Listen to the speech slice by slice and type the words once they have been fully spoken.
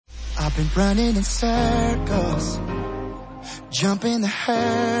I've been running in circles, jumping the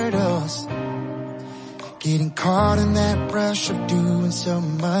hurdles, getting caught in that rush of doing so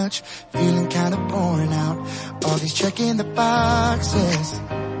much, feeling kind of worn out. All these checking the boxes,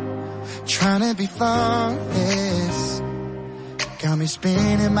 trying to be flawless, got me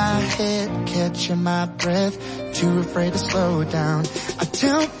spinning my head, catching my breath, too afraid to slow down. I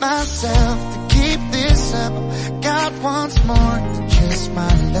tell myself to keep this up, God wants more than just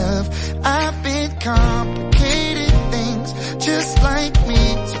my love. I've been complicated things just like me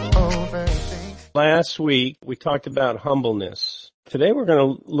to overthink. Last week we talked about humbleness. Today we're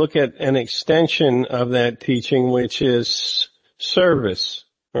going to look at an extension of that teaching, which is service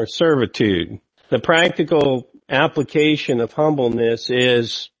or servitude. The practical application of humbleness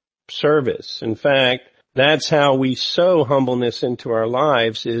is service. In fact, that's how we sow humbleness into our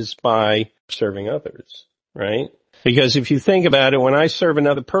lives, is by serving others, right? Because if you think about it, when I serve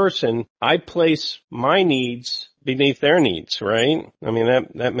another person, I place my needs beneath their needs, right? I mean,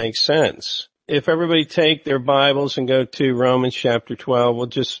 that makes sense. If everybody take their Bibles and go to Romans chapter 12, we'll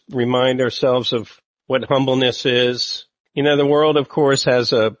just remind ourselves of what humbleness is. You know, the world, of course,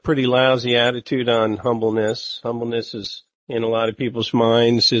 has a pretty lousy attitude on humbleness. Humbleness is, in a lot of people's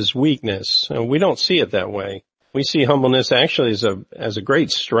minds, is weakness. And we don't see it that way. We see humbleness actually as a great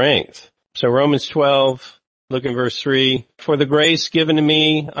strength. So Romans 12, look in verse 3. For the grace given to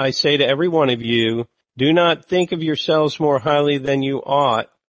me, I say to every one of you, do not think of yourselves more highly than you ought,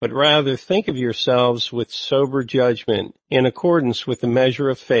 but rather think of yourselves with sober judgment in accordance with the measure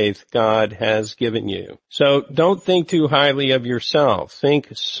of faith God has given you. So don't think too highly of yourself. Think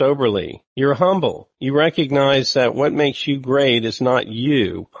soberly. You're humble. You recognize that what makes you great is not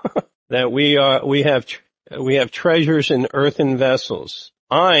you, that we have treasures in earthen vessels.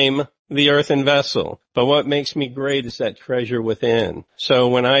 I'm the earthen vessel, but what makes me great is that treasure within. So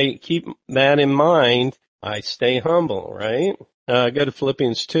when I keep that in mind, I stay humble, right? Go to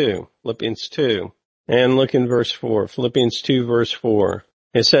Philippians 2, and look in verse 4, Philippians 2 verse 4.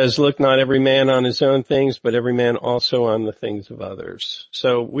 It says, look not every man on his own things, but every man also on the things of others.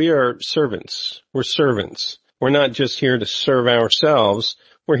 So we are servants. We're servants. We're not just here to serve ourselves.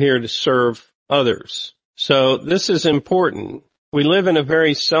 We're here to serve others. So this is important. We live in a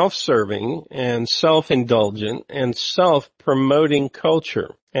very self-serving and self-indulgent and self-promoting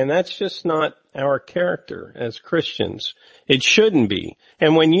culture. And that's just not our character as Christians. It shouldn't be.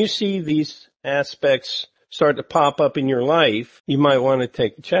 And when you see these aspects start to pop up in your life, you might want to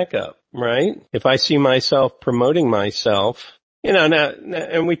take a checkup, right? If I see myself promoting myself, you know, now,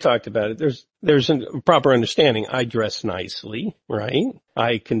 and we talked about it, there's a proper understanding. I dress nicely, right?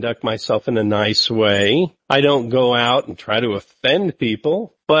 I conduct myself in a nice way. I don't go out and try to offend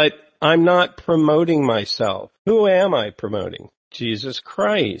people, but I'm not promoting myself. Who am I promoting? Jesus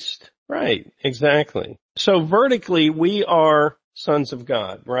Christ. Right, exactly. So vertically, we are sons of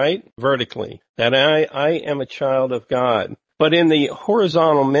God, right? Vertically. That I am a child of God. But in the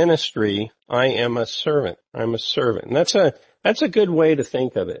horizontal ministry, I am a servant. I'm a servant. And that's a good way to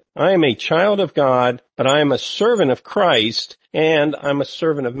think of it. I am a child of God, but I am a servant of Christ, and I'm a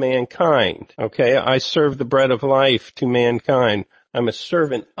servant of mankind. Okay, I serve the bread of life to mankind. I'm a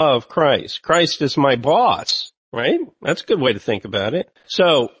servant of Christ. Christ is my boss, right? That's a good way to think about it.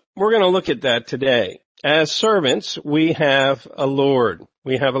 So we're going to look at that today. As servants, we have a Lord.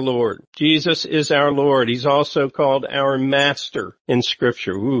 We have a Lord. Jesus is our Lord. He's also called our Master in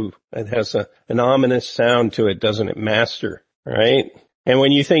Scripture. Ooh, that has an ominous sound to it, doesn't it? Master, right? And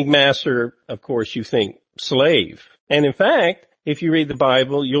when you think master, of course, you think slave. And in fact, if you read the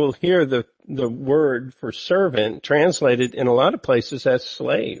Bible, you'll hear the word for servant translated in a lot of places as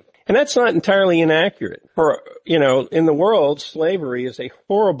slave. And that's not entirely inaccurate. For, you know, in the world, slavery is a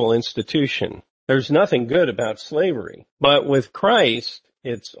horrible institution. There's nothing good about slavery. But with Christ,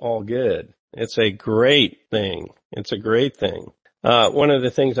 it's all good. It's a great thing. It's a great thing. One of the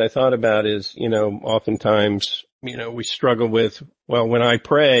things I thought about is, you know, oftentimes, you know, we struggle with, well, when I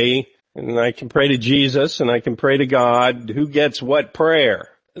pray, and I can pray to Jesus and I can pray to God, who gets what prayer?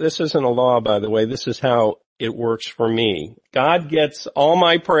 This isn't a law, by the way. This is how it works for me. God gets all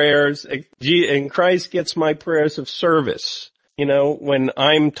my prayers, and Christ gets my prayers of service. You know, when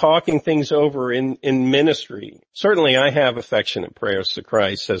I'm talking things over in ministry, certainly I have affectionate prayers to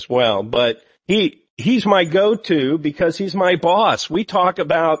Christ as well, but he's my go-to because he's my boss. We talk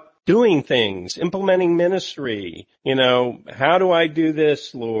about doing things, implementing ministry. You know, how do I do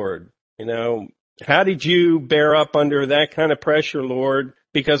this, Lord? You know, how did you bear up under that kind of pressure, Lord?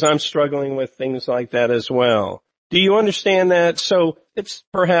 Because I'm struggling with things like that as well. Do you understand that? So it's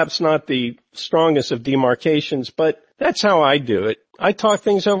perhaps not the strongest of demarcations, but that's how I do it. I talk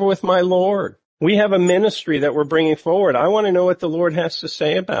things over with my Lord. We have a ministry that we're bringing forward. I want to know what the Lord has to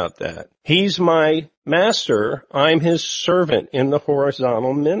say about that. He's my master. I'm his servant in the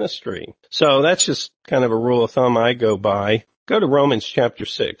horizontal ministry. So that's just kind of a rule of thumb I go by. Go to Romans chapter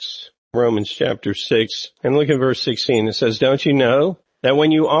 6. Romans chapter 6 and look at verse 16. It says, don't you know that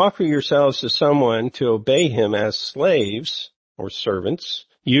when you offer yourselves to someone to obey him as slaves or servants,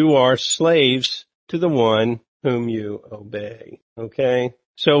 you are slaves to the one whom you obey. Okay?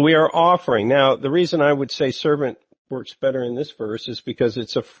 So we are offering. Now, the reason I would say servant works better in this verse is because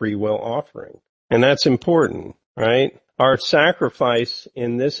it's a free will offering. And that's important, right? Our sacrifice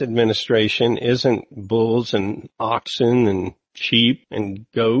in this administration isn't bulls and oxen and sheep and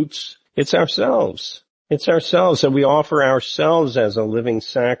goats. It's ourselves. It's ourselves that we offer ourselves as a living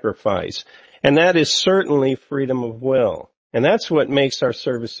sacrifice. And that is certainly freedom of will. And that's what makes our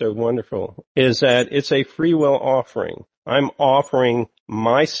service so wonderful, is that it's a free will offering. I'm offering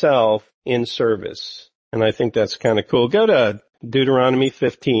myself in service. And I think that's kind of cool. Go to Deuteronomy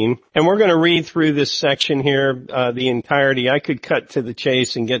 15, and we're going to read through this section here, the entirety. I could cut to the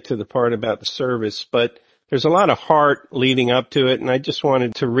chase and get to the part about the service, but there's a lot of heart leading up to it, and I just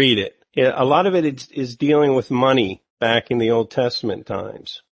wanted to read it. A lot of it is dealing with money back in the Old Testament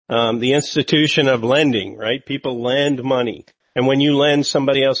times. The institution of lending, right? People lend money. And when you lend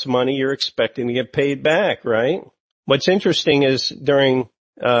somebody else money, you're expecting to get paid back, right? What's interesting is during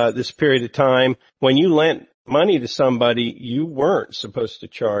this period of time, when you lent money to somebody, you weren't supposed to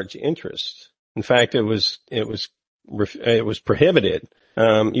charge interest. In fact, it was prohibited.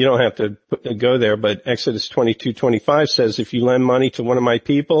 You don't have to go there, but Exodus 22:25 says, if you lend money to one of my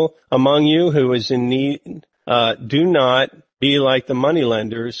people among you who is in need, do not be like the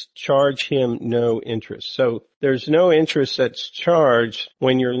moneylenders, charge him no interest. So there's no interest that's charged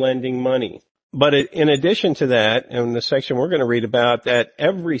when you're lending money. But in addition to that, in the section we're going to read about, that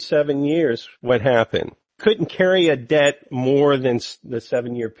every 7 years, what happened? Couldn't carry a debt more than the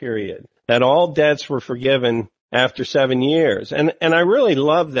 7-year period. That all debts were forgiven after 7 years. And I really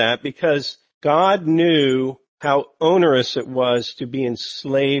love that because God knew how onerous it was to be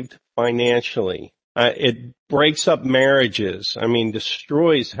enslaved financially. It breaks up marriages.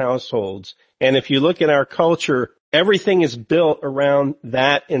 Destroys households. And if you look at our culture, everything is built around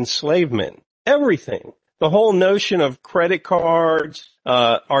that enslavement. Everything. The whole notion of credit cards,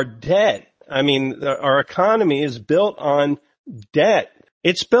 our debt. Our economy is built on debt.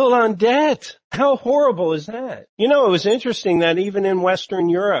 It's built on debt. How horrible is that? It was interesting that even in Western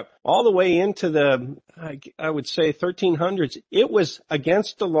Europe, all the way into the, I would say 1300s, it was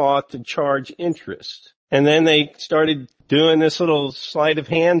against the law to charge interest. And then they started doing this little sleight of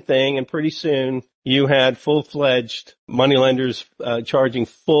hand thing, and pretty soon you had full-fledged moneylenders charging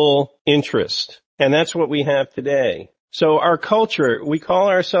full interest. And that's what we have today. So our culture, we call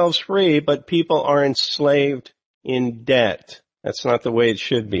ourselves free, but people are enslaved in debt. That's not the way it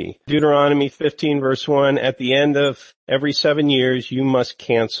should be. Deuteronomy 15 verse 1, at the end of every 7 years, you must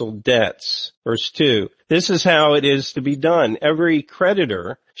cancel debts. Verse 2, this is how it is to be done. Every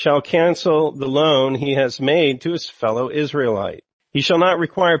creditor shall cancel the loan he has made to his fellow Israelite. He shall not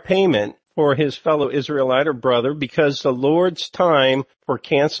require payment for his fellow Israelite or brother, because the Lord's time for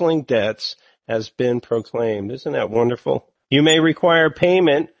canceling debts has been proclaimed. Isn't that wonderful? You may require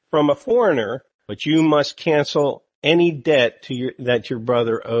payment from a foreigner, but you must cancel any debt that your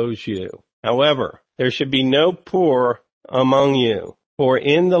brother owes you. However, there should be no poor among you, for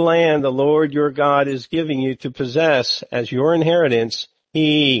in the land the Lord your God is giving you to possess as your inheritance,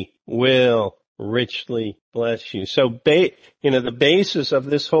 he will richly bless you. So, the basis of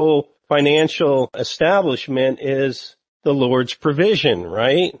this whole financial establishment is the Lord's provision,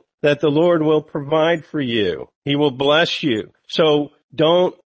 right? That the Lord will provide for you. He will bless you. So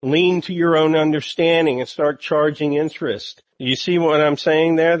don't lean to your own understanding and start charging interest. You see what I'm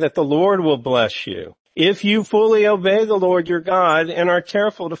saying there? That the Lord will bless you. If you fully obey the Lord your God and are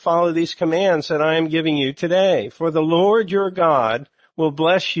careful to follow these commands that I am giving you today. For the Lord your God will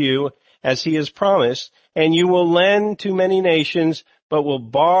bless you as he has promised, and you will lend to many nations, but will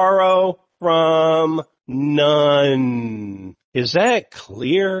borrow from none. Is that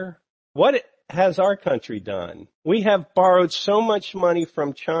clear? What has our country done? We have borrowed so much money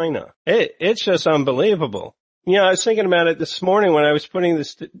from China. It's just unbelievable. I was thinking about it this morning when I was putting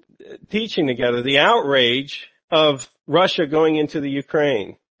this teaching together, the outrage of Russia going into the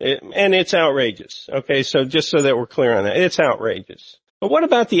Ukraine. And it's outrageous. Okay, so just so that we're clear on that, it's outrageous. But what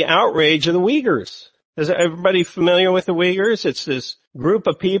about the outrage of the Uyghurs? Is everybody familiar with the Uyghurs? It's this group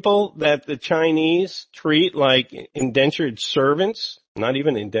of people that the Chinese treat like indentured servants. Not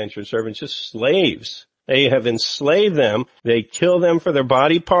even indentured servants, just slaves. They have enslaved them. They kill them for their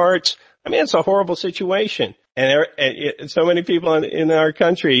body parts. I mean, it's a horrible situation. And so many people in our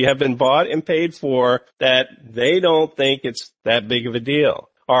country have been bought and paid for that they don't think it's that big of a deal.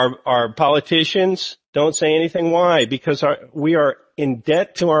 Our politicians don't say anything. Why? Because we are in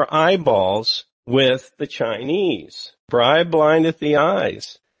debt to our eyeballs with the Chinese. Bribe blindeth the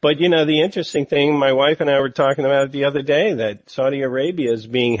eyes. But the interesting thing, my wife and I were talking about it the other day, that Saudi Arabia is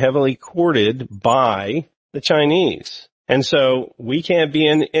being heavily courted by the Chinese. And so we can't be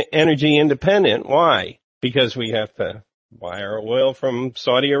energy independent. Why? Because we have to buy our oil from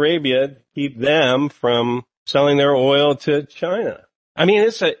Saudi Arabia, keep them from selling their oil to China. I mean,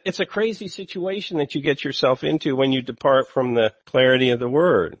 it's a crazy situation that you get yourself into when you depart from the clarity of the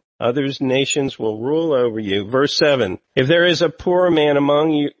word. Others nations will rule over you. Verse 7, if there is a poor man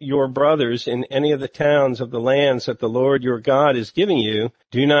among your brothers in any of the towns of the lands that the Lord your God is giving you,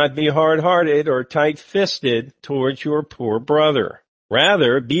 do not be hard-hearted or tight-fisted towards your poor brother.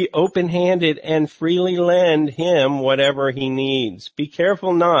 Rather, be open-handed and freely lend him whatever he needs. Be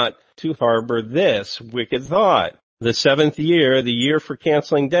careful not to harbor this wicked thought. The 7th year, the year for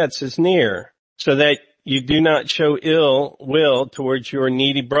canceling debts, is near, so that you do not show ill will towards your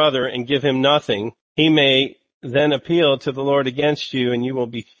needy brother and give him nothing. He may then appeal to the Lord against you, and you will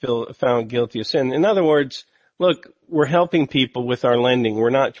be found guilty of sin. In other words, look, we're helping people with our lending. We're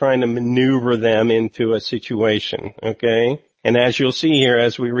not trying to maneuver them into a situation, okay? And as you'll see here,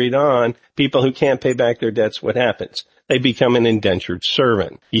 as we read on, people who can't pay back their debts, what happens? They become an indentured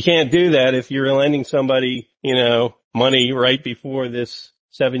servant. You can't do that if you're lending somebody, money right before this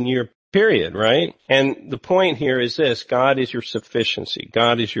 7-year period, right? And the point here is this: God is your sufficiency.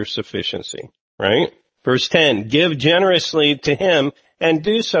 God is your sufficiency, right? Verse 10, give generously to him and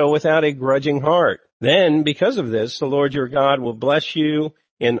do so without a grudging heart. Then, because of this, the Lord your God will bless you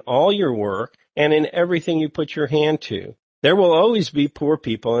in all your work and in everything you put your hand to. There will always be poor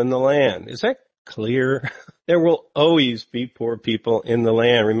people in the land. Is that clear? There will always be poor people in the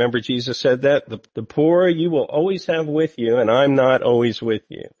land. Remember Jesus said that? The poor you will always have with you, and I'm not always with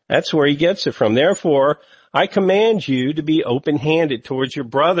you. That's where he gets it from. Therefore, I command you to be open-handed towards your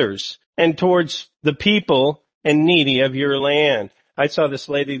brothers and towards the people and needy of your land. I saw this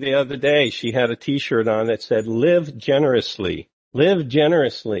lady the other day. She had a t-shirt on that said, live generously. Live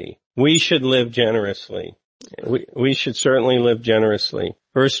generously. We should live generously. We should certainly live generously.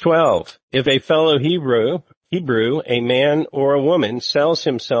 Verse 12, if a fellow Hebrew, a man or a woman, sells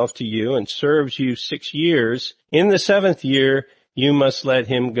himself to you and serves you 6 years, in the 7th year, you must let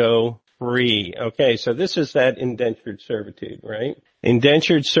him go free. Okay, so this is that indentured servitude, right?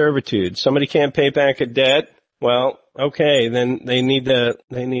 Indentured servitude. Somebody can't pay back a debt. Well, okay, then they need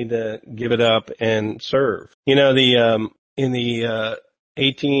to give it up and serve. In the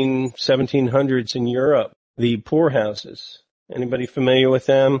 1700s in Europe, the poorhouses. Anybody familiar with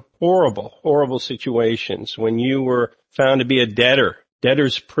them? Horrible situations. When you were found to be a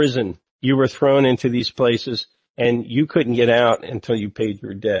debtor's prison, you were thrown into these places and you couldn't get out until you paid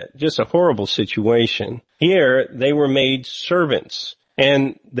your debt. Just a horrible situation. Here, they were made servants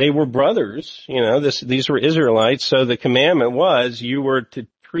and they were brothers. These were Israelites. So the commandment was you were to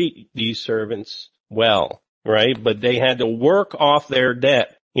treat these servants well, right? But they had to work off their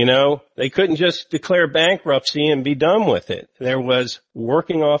debt. They couldn't just declare bankruptcy and be done with it. There was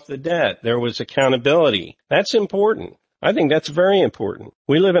working off the debt. There was accountability. That's important. I think that's very important.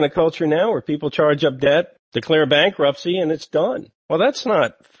 We live in a culture now where people charge up debt, declare bankruptcy, and it's done. Well, that's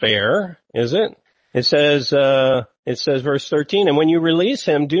not fair, is it? It says verse 13, and when you release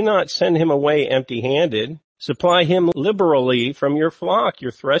him, do not send him away empty-handed. Supply him liberally from your flock,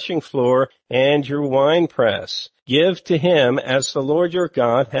 your threshing floor, and your winepress. Give to him as the Lord your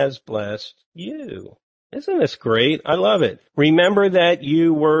God has blessed you. Isn't this great? I love it. Remember that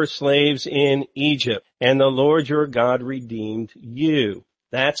you were slaves in Egypt, and the Lord your God redeemed you.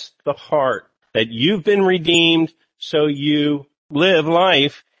 That's the heart. That you've been redeemed, so you live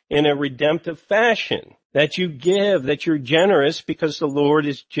life in a redemptive fashion. That you give, that you're generous because the Lord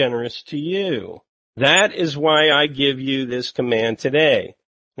is generous to you. That is why I give you this command today.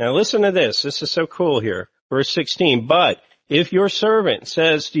 Now listen to this. This is so cool here. Verse 16, but if your servant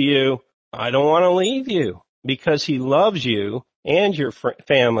says to you, I don't want to leave you because he loves you and your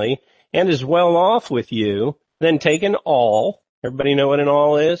family and is well off with you, then take an awl. Everybody know what an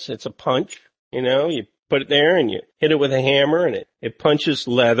awl is? It's a punch. You put it there and you hit it with a hammer and it punches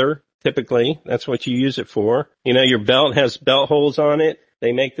leather. Typically, that's what you use it for. Your belt has belt holes on it.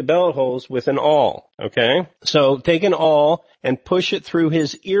 They make the belt holes with an awl, okay? So take an awl and push it through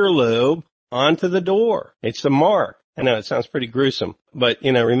his earlobe onto the door. It's the mark. I know it sounds pretty gruesome, but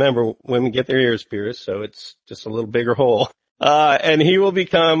remember, women get their ears pierced, so it's just a little bigger hole. And he will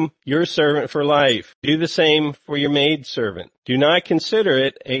become your servant for life. Do the same for your maidservant. Do not consider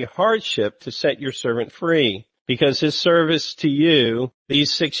it a hardship to set your servant free, because his service to you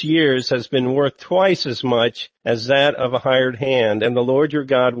these 6 years has been worth twice as much as that of a hired hand, and the Lord your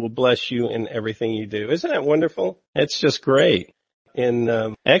God will bless you in everything you do. Isn't that wonderful? It's just great.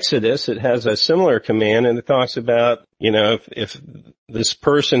 In Exodus, it has a similar command, and it talks about, if this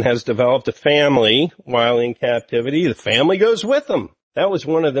person has developed a family while in captivity, the family goes with them. That was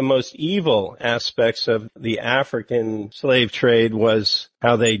one of the most evil aspects of the African slave trade, was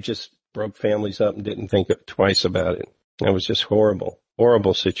how they just broke families up and didn't think twice about it. That was just horrible,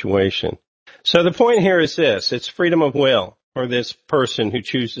 horrible situation. So the point here is this: it's freedom of will for this person who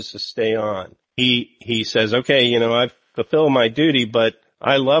chooses to stay on. He says, okay, I've fulfilled my duty, but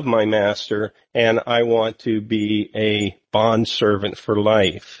I love my master and I want to be a bondservant for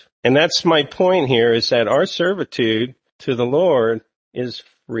life. And that's my point here, is that our servitude to the Lord is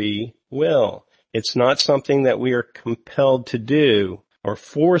free will. It's not something that we are compelled to do or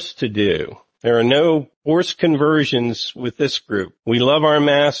forced to do. There are no forced conversions with this group. We love our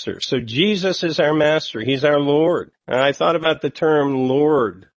master. So Jesus is our master. He's our Lord. And I thought about the term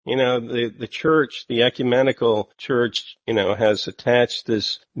Lord. The church, the ecumenical church, has attached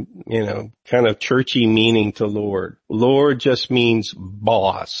this, kind of churchy meaning to Lord. Lord just means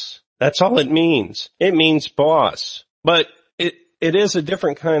boss. That's all it means. It means boss. But it is a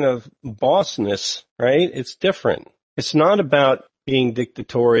different kind of bossness, right? It's different. It's not about being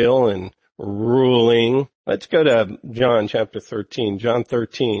dictatorial and ruling. Let's go to John chapter 13, John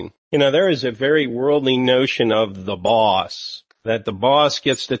 13. There is a very worldly notion of the boss, that the boss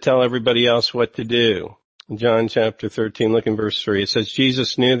gets to tell everybody else what to do. John chapter 13, look in verse 3. It says,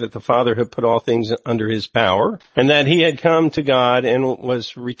 Jesus knew that the Father had put all things under his power, and that he had come to God and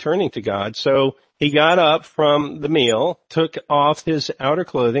was returning to God. So he got up from the meal, took off his outer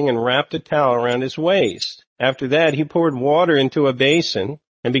clothing, and wrapped a towel around his waist. After that, he poured water into a basin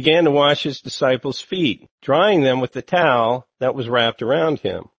and began to wash his disciples' feet, drying them with the towel that was wrapped around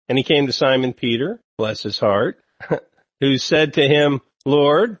him. And he came to Simon Peter, bless his heart, who said to him,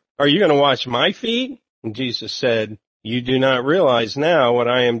 Lord, are you going to wash my feet? And Jesus said, you do not realize now what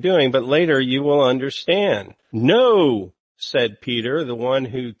I am doing, but later you will understand. No, said Peter, the one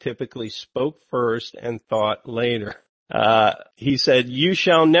who typically spoke first and thought later. He said, you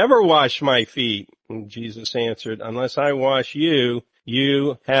shall never wash my feet. And Jesus answered, unless I wash you,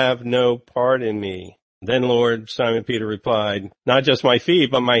 you have no part in me. Then Lord, Simon Peter replied, not just my feet,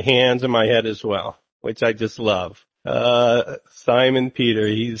 but my hands and my head as well, which I just love. Simon Peter,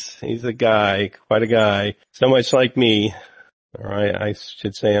 he's a guy, quite a guy, so much like me. All right, I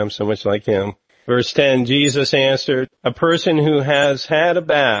should say I'm so much like him. Verse 10, Jesus answered, a person who has had a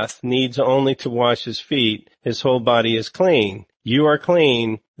bath needs only to wash his feet. His whole body is clean. You are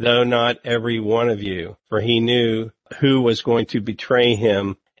clean, though not every one of you. For he knew who was going to betray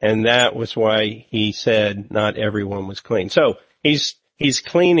him, and that was why he said not everyone was clean. So he's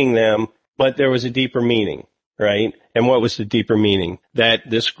cleaning them, but there was a deeper meaning. Right? And what was the deeper meaning? That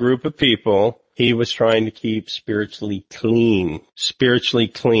this group of people, he was trying to keep spiritually clean.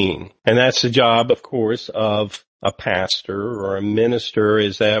 And that's the job, of course, of a pastor or a minister,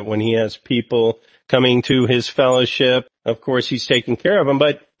 is that when he has people coming to his fellowship, of course, he's taking care of them.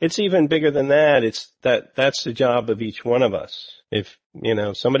 But it's even bigger than that. That's the job of each one of us. If,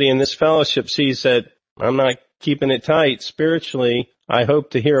 somebody in this fellowship sees that I'm not keeping it tight spiritually, I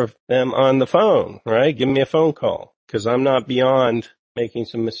hope to hear of them on the phone, right? Give me a phone call, because I'm not beyond making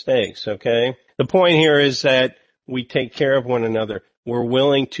some mistakes, okay? The point here is that we take care of one another. We're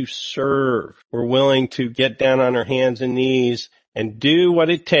willing to serve. We're willing to get down on our hands and knees and do what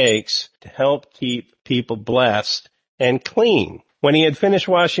it takes to help keep people blessed and clean. When he had finished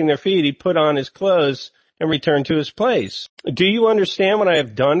washing their feet, he put on his clothes and returned to his place. Do you understand what I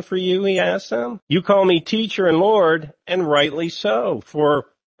have done for you? He asked them. You call me teacher and Lord, and rightly so, for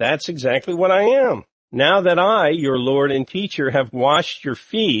that's exactly what I am. Now that I, your Lord and teacher, have washed your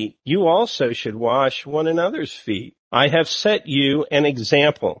feet, you also should wash one another's feet. I have set you an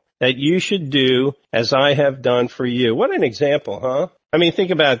example that you should do as I have done for you. What an example, huh? I mean,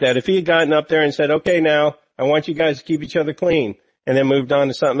 think about that. If he had gotten up there and said, okay, now I want you guys to keep each other clean, and then moved on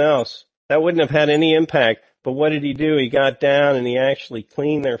to something else, that wouldn't have had any impact. But what did he do? He got down and he actually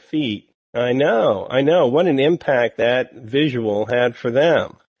cleaned their feet. I know. What an impact that visual had for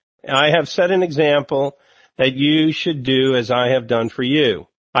them. I have set an example that you should do as I have done for you.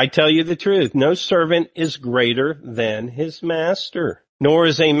 I tell you the truth. No servant is greater than his master, nor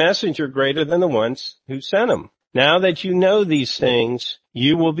is a messenger greater than the ones who sent him. Now that you know these things,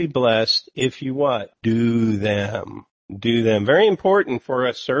 you will be blessed if you what? Do them. Do them. Very important for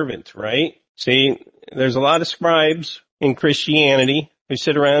a servant, right? See, there's a lot of scribes in Christianity who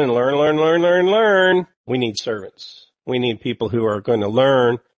sit around and learn. We need servants. We need people who are going to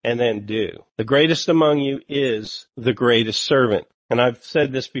learn and then do. The greatest among you is the greatest servant. And I've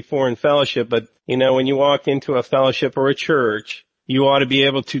said this before in fellowship, but when you walk into a fellowship or a church, you ought to be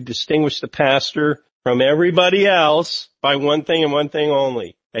able to distinguish the pastor from everybody else by one thing and one thing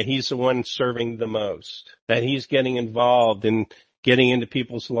only, that he's the one serving the most, that he's getting involved and getting into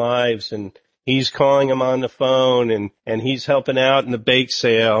people's lives, and he's calling them on the phone, and he's helping out in the bake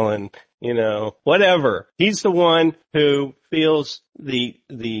sale, and whatever. He's the one who feels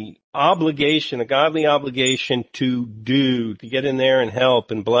the obligation, a godly obligation to get in there and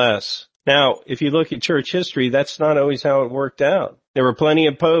help and bless. Now, if you look at church history, that's not always how it worked out. There were plenty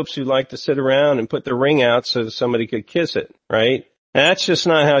of popes who liked to sit around and put the ring out so that somebody could kiss it, right? And that's just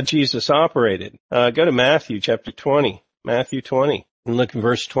not how Jesus operated. Go to Matthew chapter 20. Matthew 20. And look at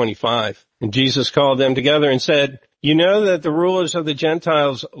verse 25. And Jesus called them together and said, "You know that the rulers of the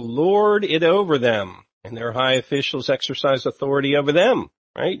Gentiles lord it over them, and their high officials exercise authority over them."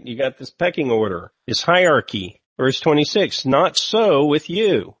 Right? You got this pecking order, this hierarchy. Verse 26, "Not so with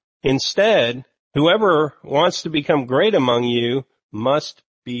you. Instead, whoever wants to become great among you must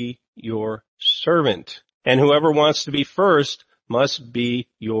be your servant, and whoever wants to be first must be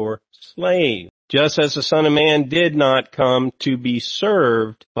your slave. Just as the Son of Man did not come to be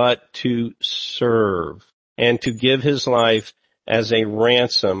served, but to serve, and to give his life as a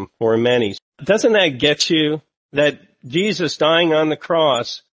ransom for many." Doesn't that get you that Jesus dying on the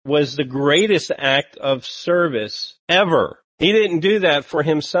cross was the greatest act of service ever? He didn't do that for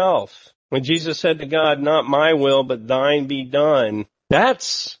himself. When Jesus said to God, "Not my will, but thine be done,"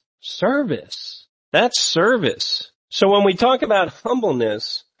 that's service. That's service. So when we talk about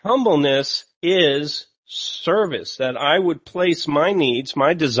humbleness is service, that I would place my needs,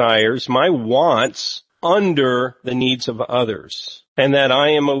 my desires, my wants under the needs of others, and that I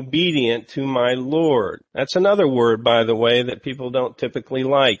am obedient to my Lord. That's another word, by the way, that people don't typically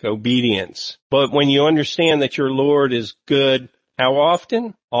like, obedience. But when you understand that your Lord is good, how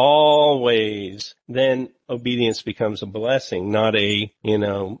often? Always. Then obedience becomes a blessing, not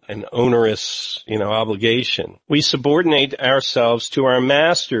an onerous, obligation. We subordinate ourselves to our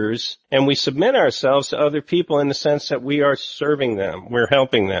masters, and we submit ourselves to other people in the sense that we are serving them. We're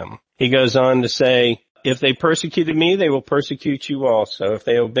helping them. He goes on to say, "If they persecuted me, they will persecute you also. If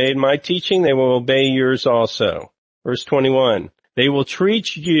they obeyed my teaching, they will obey yours also." Verse 21, "They will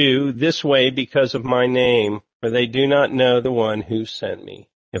treat you this way because of my name, for they do not know the one who sent me.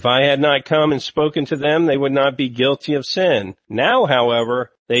 If I had not come and spoken to them, they would not be guilty of sin. Now,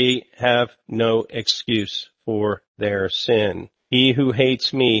 however, they have no excuse for their sin. He who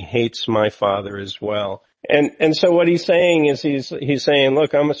hates me hates my Father as well." And so what he's saying is he's saying,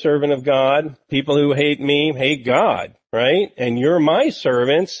 look, I'm a servant of God. People who hate me hate God, right? And you're my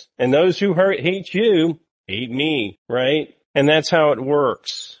servants, and those who hate you hate me, right? And that's how it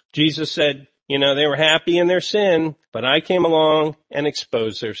works. Jesus said, they were happy in their sin, but I came along and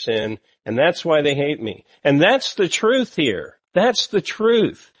exposed their sin, and that's why they hate me. And that's the truth here. That's the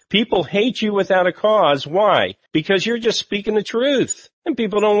truth. People hate you without a cause. Why? Because you're just speaking the truth, and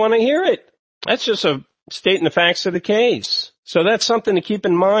people don't want to hear it. That's just stating the facts of the case. So that's something to keep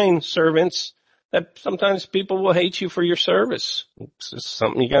in mind, servants, that sometimes people will hate you for your service. It's just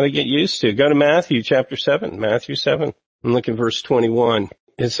something you got to get used to. Go to Matthew chapter 7, Matthew 7, and look at verse 21.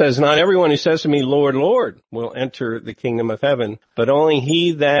 It says, "Not everyone who says to me, 'Lord, Lord,' will enter the kingdom of heaven, but only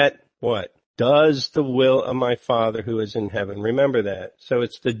he that," what? "Does the will of my Father who is in heaven." Remember that. So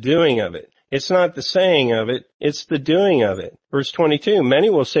it's the doing of it. It's not the saying of it, it's the doing of it. Verse 22, "Many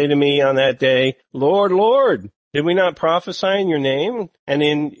will say to me on that day, 'Lord, Lord, did we not prophesy in your name, and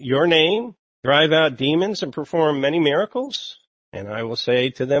in your name drive out demons and perform many miracles?' And I will say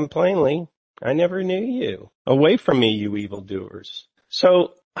to them plainly, 'I never knew you. Away from me, you evildoers.'"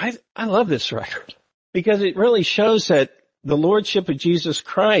 So I love this record because it really shows that the Lordship of Jesus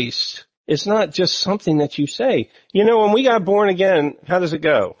Christ is not just something that you say. When we got born again, how does it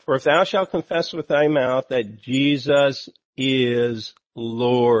go? "For if thou shalt confess with thy mouth that Jesus is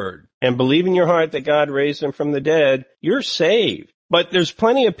Lord, and believe in your heart that God raised him from the dead," you're saved. But there's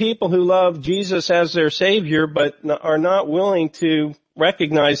plenty of people who love Jesus as their Savior, but are not willing to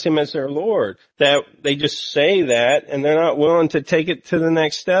recognize him as their Lord. That they just say that, and they're not willing to take it to the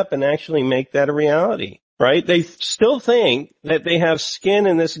next step and actually make that a reality. Right? They still think that they have skin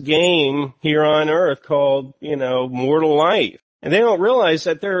in this game here on earth called, mortal life. And they don't realize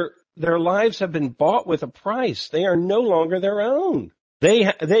that they're their lives have been bought with a price. They are no longer their own. They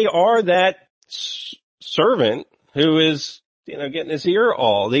are that servant who is, getting his ear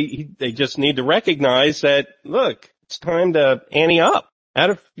all. They just need to recognize that, look, it's time to ante up out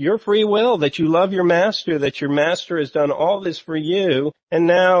of your free will, that you love your master, that your master has done all this for you, and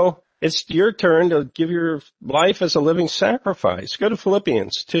now it's your turn to give your life as a living sacrifice. Go to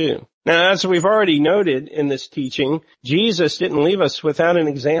Philippians 2. Now, as we've already noted in this teaching, Jesus didn't leave us without an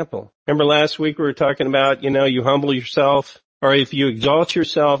example. Remember last week we were talking about, you humble yourself, or if you exalt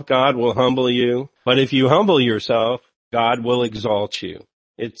yourself, God will humble you. But if you humble yourself, God will exalt you.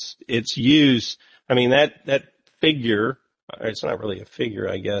 It's used, that figure, it's not really a figure,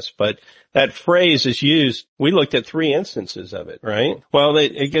 I guess, but that phrase is used. We looked at 3 instances of it, right? Well,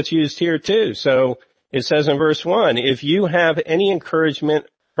 it gets used here too. So it says in verse 1, if you have any encouragement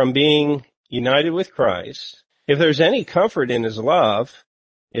from being united with Christ, if there's any comfort in his love,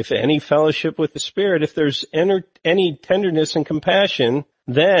 if any fellowship with the Spirit, if there's any tenderness and compassion,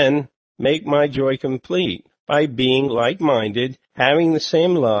 then make my joy complete by being like-minded, having the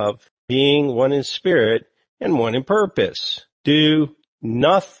same love, being one in spirit and one in purpose. Do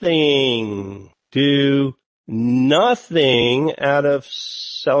nothing out of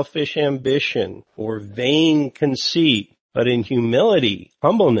selfish ambition or vain conceit, but in humility,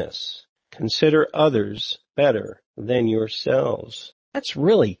 humbleness, consider others better than yourselves. That's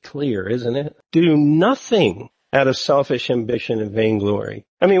really clear, isn't it? Do nothing out of selfish ambition and vainglory.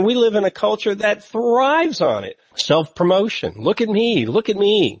 We live in a culture that thrives on it. Self-promotion. Look at me. Look at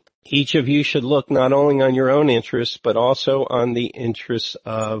me. Each of you should look not only on your own interests, but also on the interests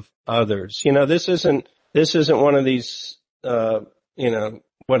of others. This isn't one of these, what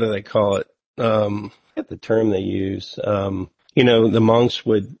do they call it? I forget the term they use. The monks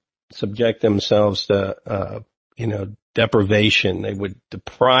would subject themselves to, deprivation. They would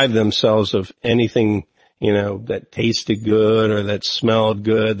deprive themselves of anything, that tasted good or that smelled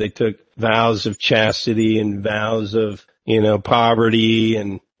good. They took vows of chastity and vows of, poverty,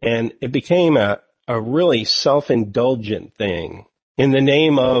 and it became a really self-indulgent thing. In the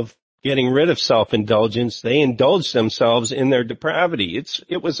name of getting rid of self-indulgence, they indulged themselves in their depravity.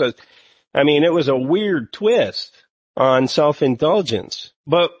 It was a weird twist on self-indulgence.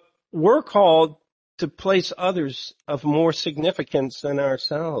 But we're called to place others of more significance than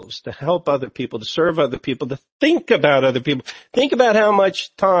ourselves, to help other people, to serve other people, to think about other people. Think about how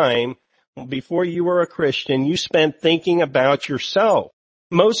much time before you were a Christian you spent thinking about yourself.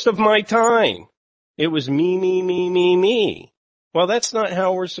 Most of my time, it was me, me, me, me, me. Well, that's not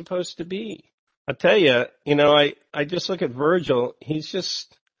how we're supposed to be. I tell you, I just look at Virgil. He's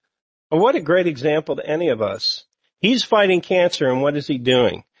just, what a great example to any of us. He's fighting cancer, and what is he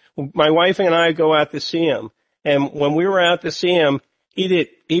doing? My wife and I go out to see him, and when we were out to see him, he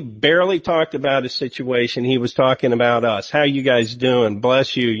barely talked about his situation. He was talking about us. How you guys doing?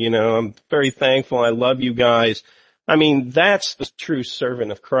 Bless you. I'm very thankful. I love you guys. That's the true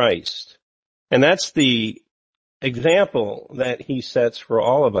servant of Christ. And that's the example that he sets for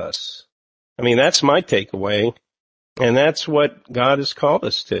all of us. That's my takeaway. And that's what God has called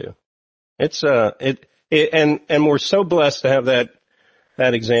us to. And we're so blessed to have that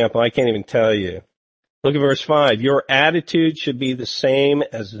example. I can't even tell you. Look at verse 5. Your attitude should be the same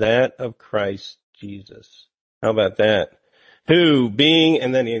as that of Christ Jesus. How about that? Who being,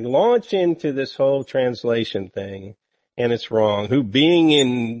 and then he launched into this whole translation thing, and it's wrong. Who being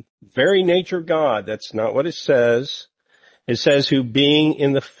in very nature God, that's not what it says. It says who being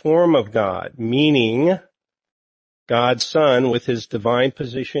in the form of God, meaning God's Son with his divine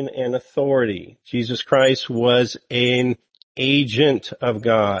position and authority. Jesus Christ was an agent of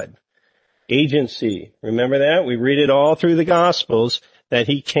God. Agency. Remember that? We read it all through the Gospels that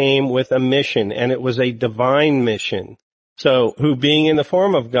he came with a mission, and it was a divine mission. So, who being in the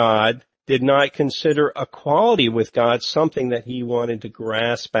form of God did not consider equality with God something that he wanted to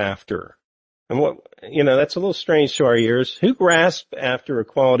grasp after. And that's a little strange to our ears. Who grasped after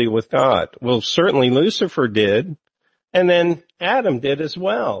equality with God? Well, certainly Lucifer did, and then Adam did as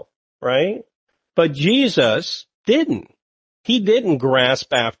well, right? But Jesus didn't. He didn't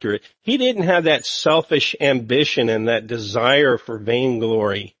grasp after it. He didn't have that selfish ambition and that desire for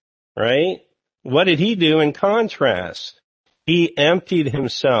vainglory, right? What did he do in contrast? He emptied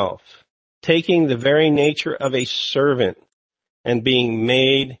himself, taking the very nature of a servant and being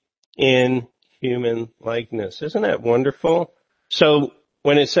made in human likeness. Isn't that wonderful? So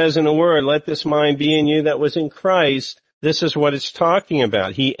when it says in the word, let this mind be in you that was in Christ, this is what it's talking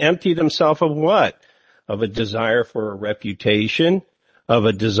about. He emptied himself of what? Of a desire for a reputation, of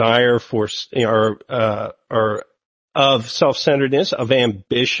a desire for, or of self-centeredness, of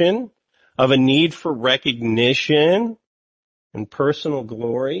ambition, of a need for recognition and personal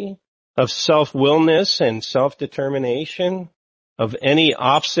glory, of self-willness and self-determination, of any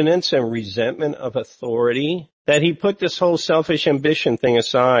obstinance and resentment of authority, that he put this whole selfish ambition thing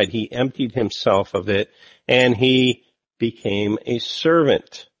aside. He emptied himself of it, and he became a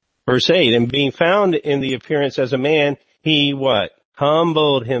servant. Verse 8, and being found in the appearance as a man, he what?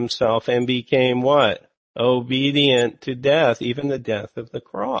 Humbled himself and became what? Obedient to death, even the death of the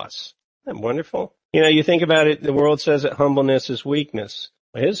cross. Isn't that wonderful? You know, you think about it, the world says that humbleness is weakness.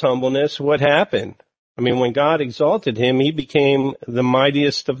 His humbleness, what happened? I mean, when God exalted him, he became the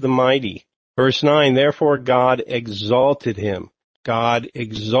mightiest of the mighty. Verse 9, therefore God exalted him. God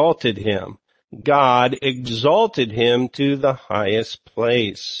exalted him. God exalted him to the highest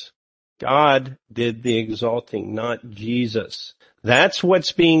place. God did the exalting, not Jesus. That's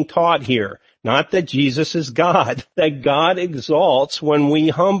what's being taught here. Not that Jesus is God, that God exalts when we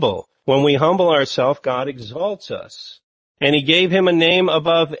humble. When we humble ourselves, God exalts us. And he gave him a name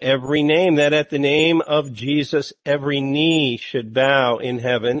above every name, that at the name of Jesus every knee should bow in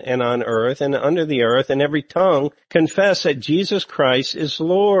heaven and on earth and under the earth, and every tongue confess that Jesus Christ is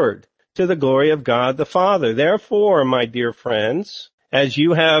Lord, to the glory of God the Father. Therefore, my dear friends, as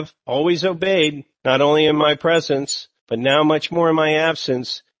you have always obeyed, not only in my presence, but now much more in my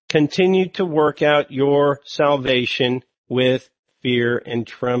absence, continue to work out your salvation with fear and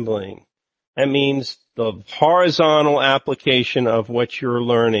trembling. That means the horizontal application of what you're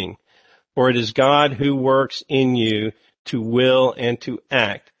learning. For it is God who works in you to will and to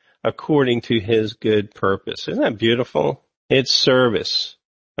act according to his good purpose. Isn't that beautiful? It's service.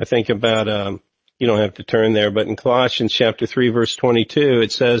 I think about, you don't have to turn there, but in Colossians chapter 3 verse 22,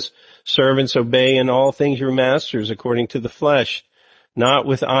 it says, servants, obey in all things your masters according to the flesh, not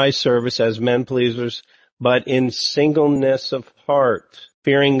with eye service as men pleasers, but in singleness of heart,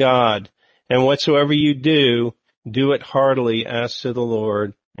 fearing God. And whatsoever you do, do it heartily as to the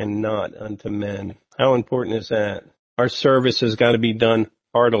Lord and not unto men. How important is that? Our service has got to be done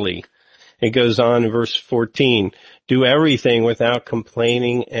heartily. It goes on in verse 14, do everything without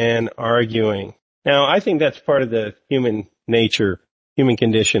complaining and arguing. Now, I think that's part of the human nature, human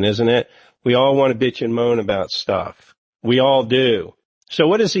condition, isn't it? We all want to bitch and moan about stuff. We all do. So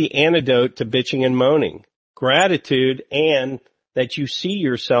what is the antidote to bitching and moaning? Gratitude, and that you see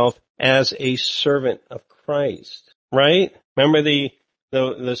yourself as a servant of Christ, right? Remember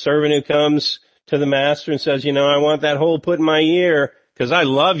the servant who comes to the master and says, you know, I want that hole put in my ear because I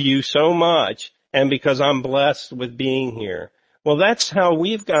love you so much and because I'm blessed with being here. Well, that's how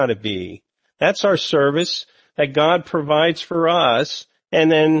we've got to be. That's our service that God provides for us.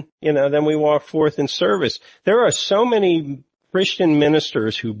 And then, you know, then we walk forth in service. There are so many Christian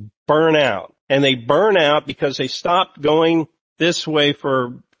ministers who burn out, and they burn out because they stopped going this way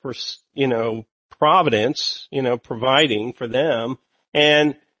for, you know, providence, you know, providing for them.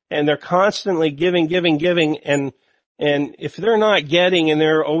 And they're constantly giving. And if they're not getting and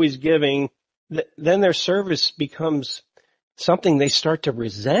they're always giving, then their service becomes something they start to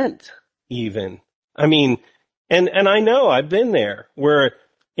resent even. I mean, and I know I've been there where,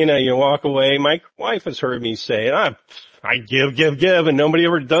 you know, you walk away. My wife has heard me say, I give, and nobody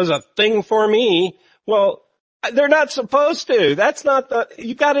ever does a thing for me. Well, they're not supposed to. That's not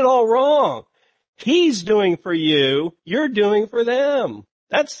you got it all wrong. He's doing for you. You're doing for them.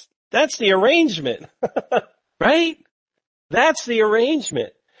 That's the arrangement, right? That's the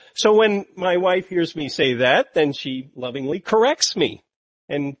arrangement. So when my wife hears me say that, then she lovingly corrects me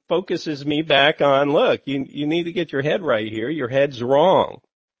and focuses me back on, look, you need to get your head right here. Your head's wrong.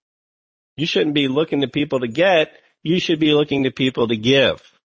 You shouldn't be looking to people to get. You should be looking to people to give.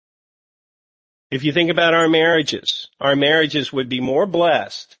 If you think about our marriages would be more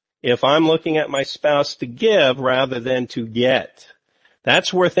blessed if I'm looking at my spouse to give rather than to get.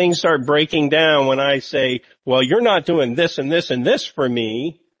 That's where things start breaking down when I say, well, you're not doing this and this and this for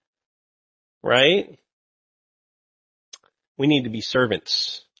me, right? We need to be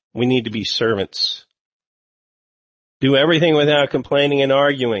servants. We need to be servants. Do everything without complaining and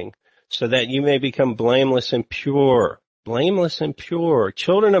arguing, so that you may become blameless and pure. Blameless and pure,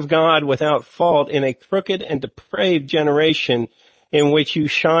 children of God without fault in a crooked and depraved generation in which you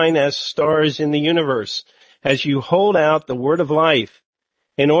shine as stars in the universe, as you hold out the word of life,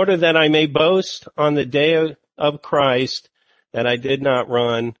 in order that I may boast on the day of Christ that I did not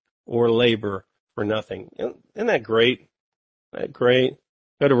run or labor for nothing. Isn't that great? Isn't that great?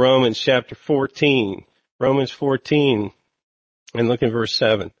 Go to Romans chapter 14. Romans 14 and look at verse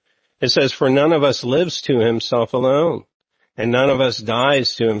 7. It says, for none of us lives to himself alone, and none of us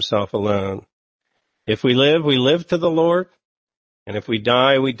dies to himself alone. If we live to the Lord. And if we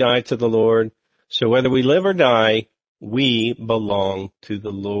die to the Lord. So whether we live or die, we belong to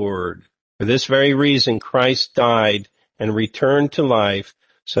the Lord. For this very reason, Christ died and returned to life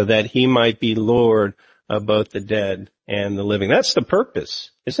so that he might be Lord of both the dead and the living. That's the purpose.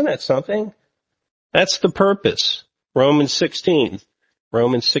 Isn't that something? That's the purpose. Romans 16,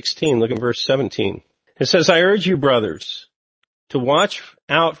 look at verse 17. It says, I urge you, brothers, to watch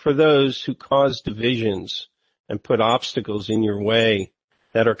out for those who cause divisions and put obstacles in your way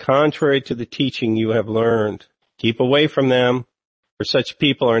that are contrary to the teaching you have learned. Keep away from them, for such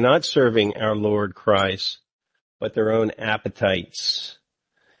people are not serving our Lord Christ, but their own appetites.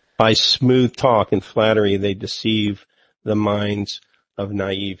 By smooth talk and flattery, they deceive the minds of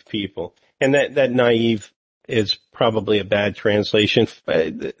naive people. And that naive is probably a bad translation.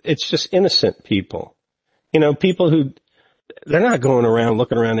 It's just innocent people. People who, they're not going around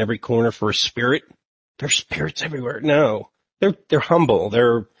looking around every corner for a spirit. There's spirits everywhere. No, they're humble.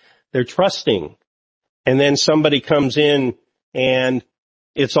 They're trusting. And then somebody comes in and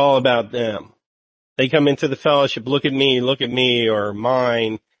it's all about them. They come into the fellowship, look at me, or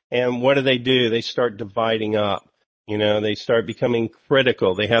mine. And what do? They start dividing up. They start becoming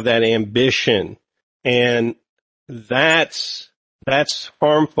critical. They have that ambition. And that's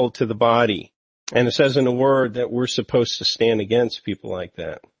harmful to the body. And it says in the Word that we're supposed to stand against people like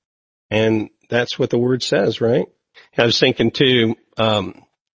that. And that's what the Word says, right? I was thinking too,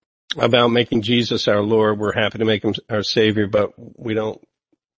 about making Jesus our Lord. We're happy to make him our Savior, but we don't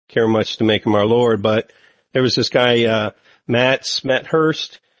care much to make him our Lord. But there was this guy, Matt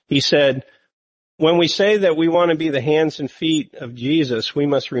Hurst. He said, when we say that we want to be the hands and feet of Jesus, we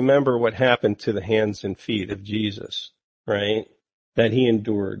must remember what happened to the hands and feet of Jesus, right? That he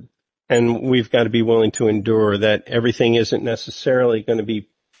endured. And we've got to be willing to endure that everything isn't necessarily going to be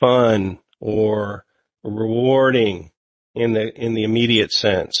fun or rewarding in the immediate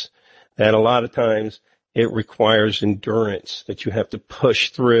sense. That a lot of times it requires endurance that you have to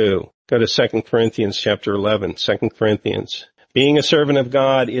push through. Go to 2 Corinthians chapter 11, 2 Corinthians. Being a servant of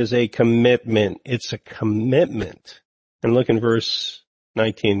God is a commitment. It's a commitment. And look in verse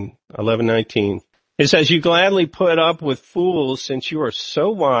 19, 11:19. It says, you gladly put up with fools since you are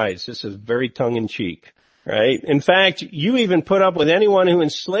so wise. This is very tongue-in-cheek, right? In fact, you even put up with anyone who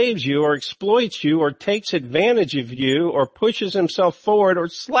enslaves you or exploits you or takes advantage of you or pushes himself forward or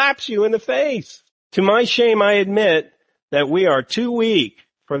slaps you in the face. To my shame, I admit that we are too weak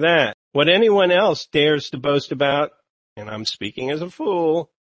for that. What anyone else dares to boast about, and I'm speaking as a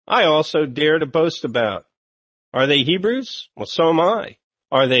fool, I also dare to boast about. Are they Hebrews? Well, so am I.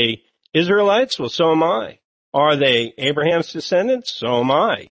 Are they Israelites? Well, so am I. Are they Abraham's descendants? So am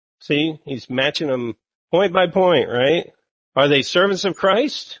I. See, he's matching them point by point, right? Are they servants of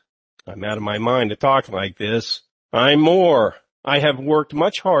Christ? I'm out of my mind to talk like this. I'm more. I have worked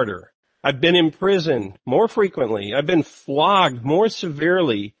much harder. I've been imprisoned more frequently. I've been flogged more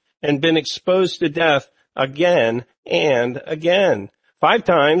severely and been exposed to death again and again. 5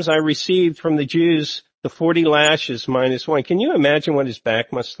 times I received from the Jews the 40 lashes minus 1. Can you imagine what his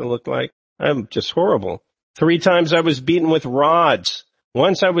back must have looked like? I'm just horrible. 3 times I was beaten with rods.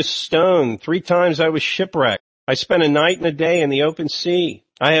 Once I was stoned. 3 times I was shipwrecked. I spent a night and a day in the open sea.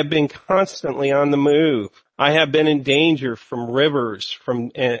 I have been constantly on the move. I have been in danger from rivers,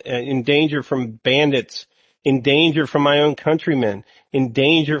 in danger from bandits, in danger from my own countrymen, in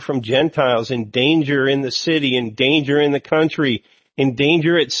danger from Gentiles, in danger in the city, in danger in the country, in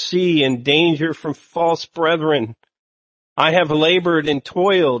danger at sea, in danger from false brethren. I have labored and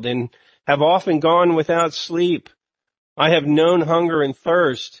toiled and have often gone without sleep. I have known hunger and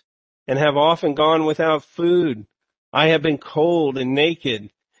thirst and have often gone without food. I have been cold and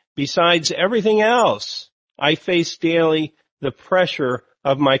naked. Besides everything else, I face daily the pressure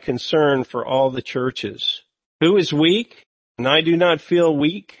of my concern for all the churches. Who is weak, and I do not feel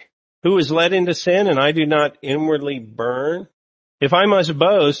weak? Who is led into sin, and I do not inwardly burn? If I must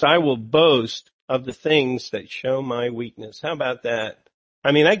boast, I will boast of the things that show my weakness. How about that?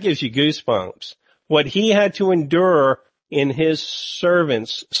 I mean, that gives you goosebumps. What he had to endure in his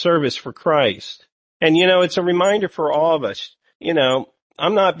service for Christ. And it's a reminder for all of us.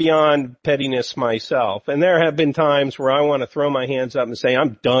 I'm not beyond pettiness myself. And there have been times where I want to throw my hands up and say,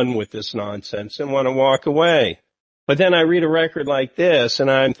 I'm done with this nonsense and want to walk away. But then I read a record like this and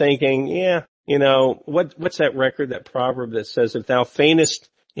I'm thinking, what's that record, that proverb that says, if thou faintest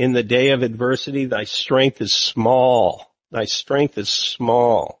in the day of adversity, thy strength is small. Thy strength is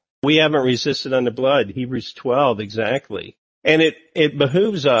small. We haven't resisted unto blood. Hebrews 12, exactly. And it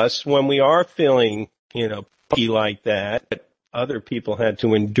behooves us when we are feeling, like that other people had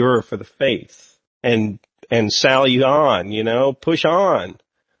to endure for the faith. and sally on, push on.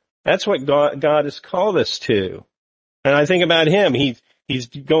 That's what God has called us to. And I think about him. He's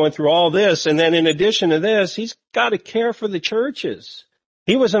going through all this, and then in addition to this, he's got to care for the churches.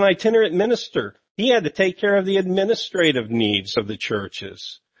 He was an itinerant minister. He had to take care of the administrative needs of the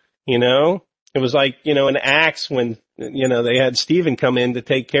churches. It was like, in Acts when, they had Stephen come in to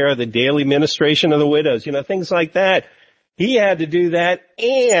take care of the daily ministration of the widows, things like that. He had to do that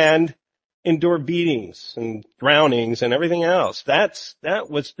and endure beatings and drownings and everything else. That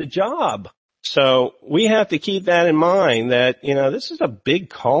was the job. So we have to keep that in mind that, this is a big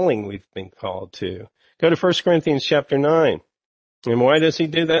calling we've been called to. Go to 1 Corinthians chapter 9. And why does he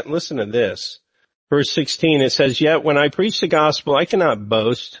do that? Listen to this. Verse 16, it says, "Yet when I preach the gospel, I cannot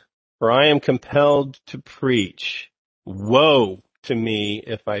boast, for I am compelled to preach. Woe to me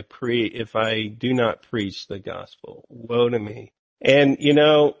if I do not preach the gospel. Woe to me." And,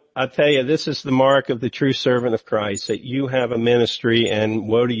 I'll tell you, this is the mark of the true servant of Christ, that you have a ministry, and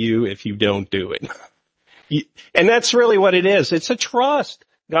woe to you if you don't do it. And that's really what it is. It's a trust.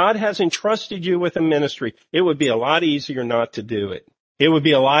 God has entrusted you with a ministry. It would be a lot easier not to do it. It would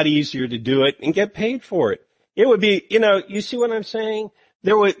be a lot easier to do it and get paid for it. It would be, you see what I'm saying?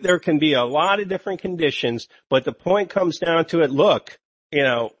 There can be a lot of different conditions, but the point comes down to it. Look,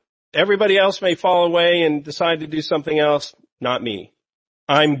 everybody else may fall away and decide to do something else. Not me.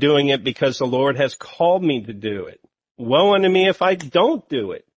 I'm doing it because the Lord has called me to do it. Woe unto me if I don't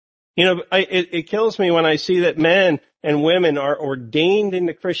do it. It kills me when I see that men and women are ordained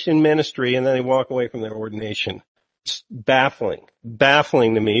into Christian ministry and then they walk away from their ordination. It's baffling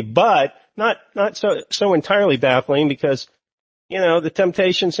to me, but not so entirely baffling because, the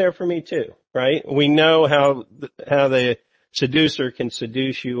temptation's there for me too, right? We know how the seducer can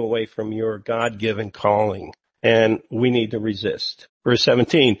seduce you away from your God-given calling, and we need to resist. Verse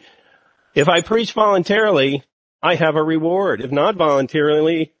 17, "If I preach voluntarily, I have a reward. If not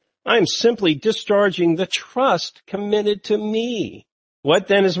voluntarily, I'm simply discharging the trust committed to me. What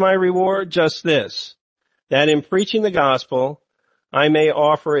then is my reward? Just this, that in preaching the gospel, I may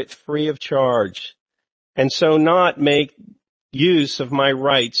offer it free of charge, and so not make use of my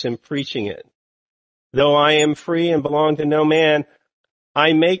rights in preaching it. Though I am free and belong to no man,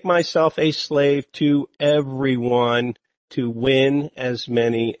 I make myself a slave to everyone to win as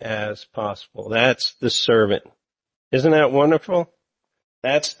many as possible." That's the servant. Isn't that wonderful?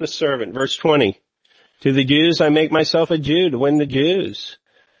 That's the servant. Verse 20, "To the Jews I make myself a Jew to win the Jews.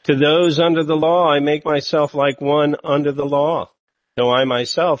 To those under the law I make myself like one under the law, though I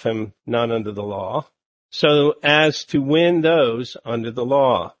myself am not under the law, so as to win those under the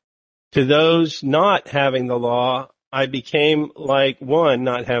law. To those not having the law I became like one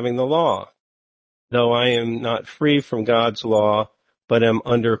not having the law, though I am not free from God's law, but am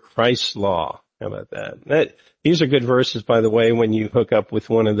under Christ's law." How about that? These are good verses, by the way, when you hook up with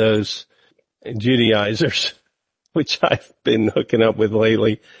one of those Judaizers, which I've been hooking up with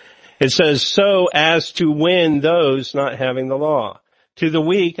lately. It says, "So as to win those not having the law. To the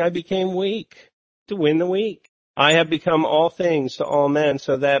weak I became weak, to win the weak. I have become all things to all men,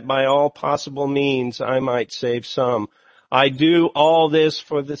 so that by all possible means I might save some. I do all this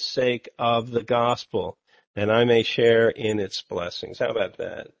for the sake of the gospel, and I may share in its blessings." How about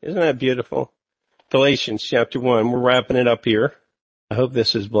that? Isn't that beautiful? Galatians chapter 1. We're wrapping it up here. I hope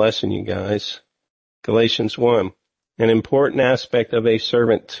this is blessing you guys. Galatians 1. An important aspect of a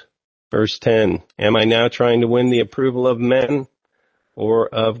servant. Verse 10. "Am I now trying to win the approval of men or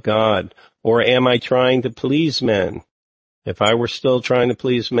of God? Or am I trying to please men? If I were still trying to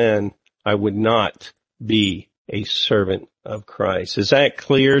please men, I would not be a servant of Christ." Is that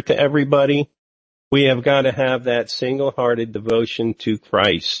clear to everybody? We have got to have that single-hearted devotion to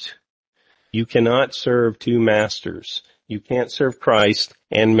Christ. You cannot serve two masters. You can't serve Christ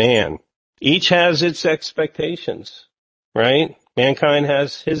and man. Each has its expectations, right? Mankind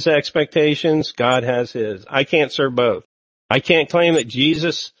has his expectations. God has his. I can't serve both. I can't claim that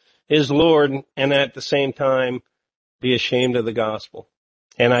Jesus is Lord and at the same time be ashamed of the gospel.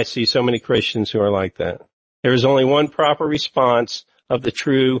 And I see so many Christians who are like that. There is only one proper response of the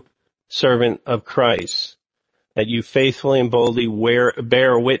true servant of Christ, that you faithfully and boldly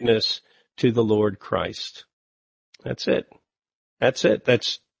bear witness to the Lord Christ. That's it. That's it.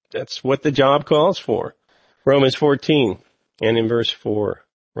 That's what the job calls for. Romans 14 and in verse 4.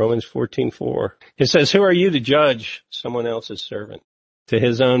 Romans 14:4. It says, "Who are you to judge someone else's servant? To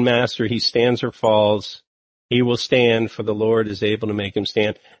his own master he stands or falls. He will stand, for the Lord is able to make him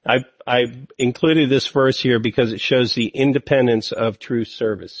stand." I included this verse here because it shows the independence of true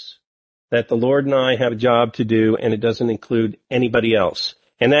service. That the Lord and I have a job to do, and it doesn't include anybody else.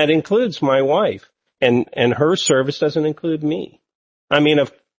 And that includes my wife. And her service doesn't include me. I mean,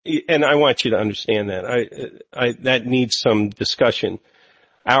 and I want you to understand that. That needs some discussion.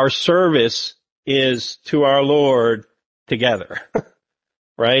 Our service is to our Lord together,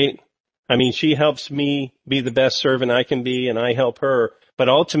 right? I mean, she helps me be the best servant I can be, and I help her. But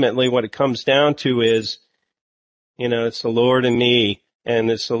ultimately what it comes down to is, it's the Lord and me,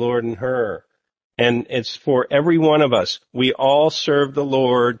 and it's the Lord and her. And it's for every one of us. We all serve the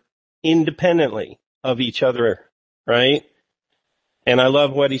Lord independently of each other, right? And I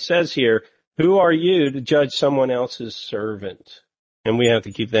love what he says here. Who are you to judge someone else's servant? And we have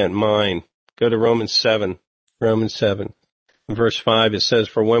to keep that in mind. Go to Romans 7. Romans 7. In verse 5, it says,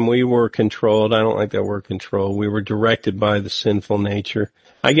 for when we were controlled, I don't like that word control, we were directed by the sinful nature.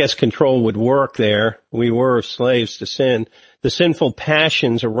 I guess control would work there. We were slaves to sin. The sinful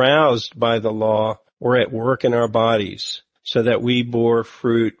passions aroused by the law were at work in our bodies, so that we bore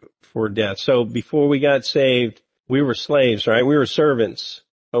fruit for death. So before we got saved, we were slaves, right? We were servants,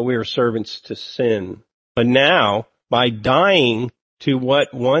 but we were servants to sin. But now, by dying to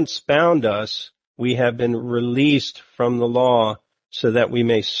what once bound us, we have been released from the law so that we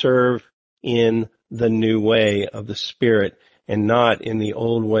may serve in the new way of the Spirit and not in the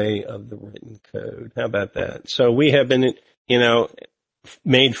old way of the written code. How about that? So we have been,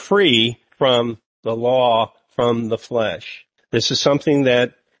 made free from the law, from the flesh. This is something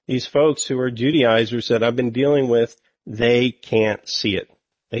that these folks who are Judaizers that I've been dealing with, they can't see it.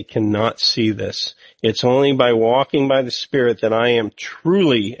 They cannot see this. It's only by walking by the Spirit that I am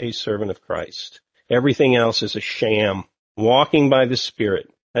truly a servant of Christ. Everything else is a sham. Walking by the Spirit,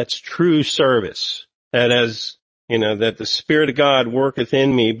 that's true service. That the Spirit of God worketh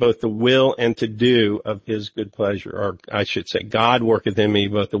in me both the will and to do of His good pleasure. Or I should say, God worketh in me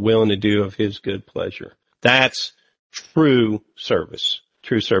both the will and to do of His good pleasure. That's true service.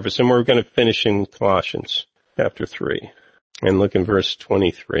 True service. And we're going to finish in Colossians chapter 3 and look in verse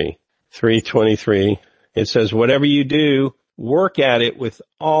 23. 3:23. It says, whatever you do, work at it with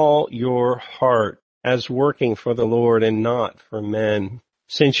all your heart, as working for the Lord and not for men,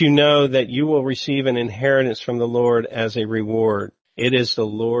 since you know that you will receive an inheritance from the Lord as a reward. It is the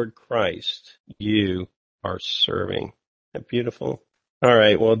Lord Christ you are serving. Isn't that beautiful? All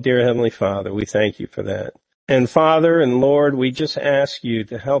right. Well, dear Heavenly Father, we thank you for that. And Father and Lord, we just ask you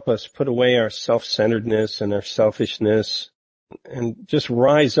to help us put away our self-centeredness and our selfishness and just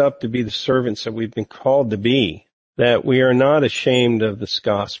rise up to be the servants that we've been called to be, that we are not ashamed of this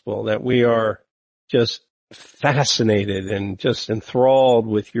gospel, that we are just fascinated and just enthralled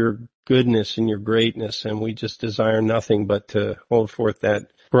with your goodness and your greatness, and we just desire nothing but to hold forth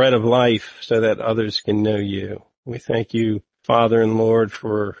that bread of life so that others can know you. We thank you, Father and Lord,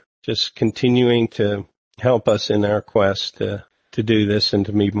 for just continuing to help us in our quest to do this and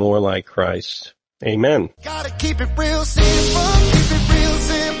to be more like Christ. Amen. Gotta keep it real simple, keep it real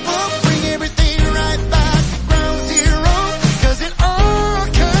simple, bring everything right back to ground zero, 'cause it all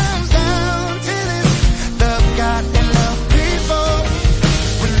comes down to this: love God and love people.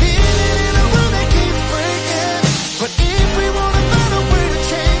 We're living in a world that keeps breaking, but if we want to find a way to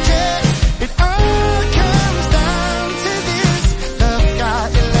change it, it all comes down to this: love God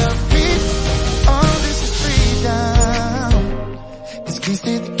and love people. All this is freedom. It's keys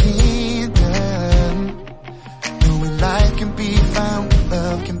to the kingdom. Life can be found,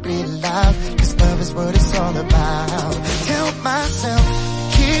 love can be loud, 'cause love is what it's all about. Tell myself,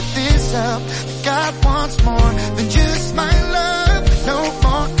 keep this up, God wants more than just my love. No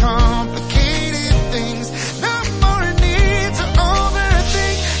more complicated things, no more need to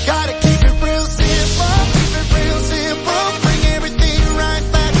overthink. Gotta keep it real simple, keep it real simple, bring everything right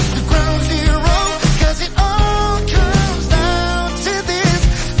back to ground zero, 'cause it all comes down to this: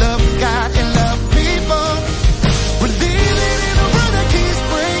 love God and love people. We're living in a world that keeps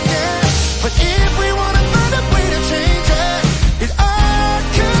breaking, but if we want to find a way to change it, it all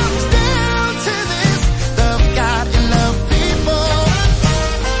comes down to this: love God and love people.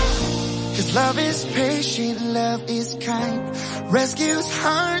 'Cause love is patient, love is kind, rescues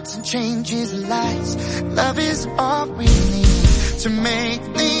hearts and changes lives. Love is all we need to make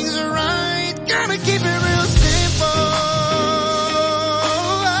things right. Gotta keep it real